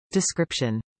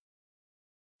Description: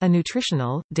 a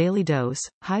nutritional, daily dose,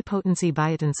 high-potency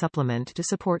biotin supplement to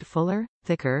support fuller,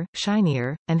 thicker,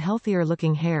 shinier, and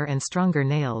healthier-looking hair and stronger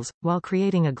nails, while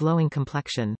creating a glowing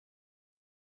complexion.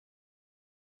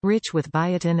 Rich with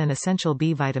biotin and essential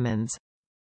B vitamins.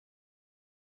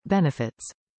 Benefits: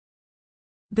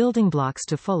 building blocks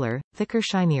to fuller, thicker,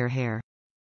 shinier hair.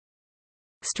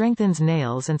 Strengthens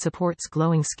nails and supports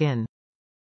glowing skin.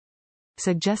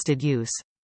 Suggested use: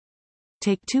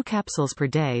 take 2 capsules per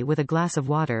day with a glass of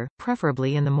water,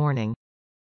 preferably in the morning.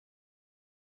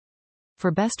 For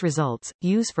best results,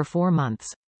 use for 4 months.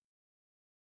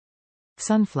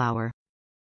 Sunflower.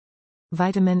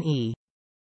 Vitamin E.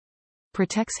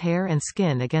 Protects hair and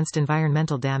skin against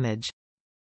environmental damage.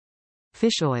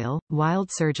 Fish oil,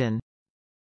 wild surgeon.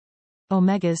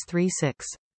 Omegas 3-6.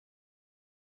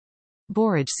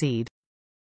 Borage seed.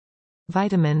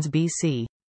 Vitamins B-C.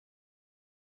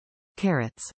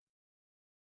 Carrots.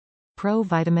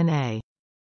 Pro-vitamin A.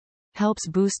 Helps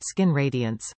boost skin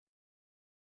radiance.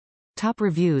 Top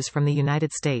reviews from the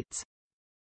United States.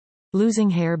 Losing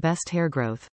hair, best hair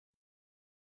growth.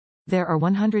 There are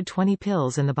 120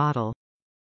 pills in the bottle.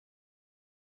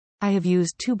 I have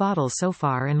used 2 bottles so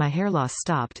far and my hair loss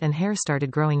stopped and hair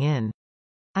started growing in.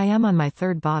 I am on my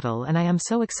 3rd bottle and I am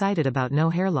so excited about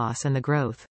no hair loss and the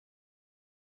growth.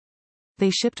 They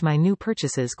shipped my new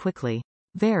purchases quickly.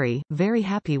 Very, very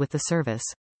happy with the service.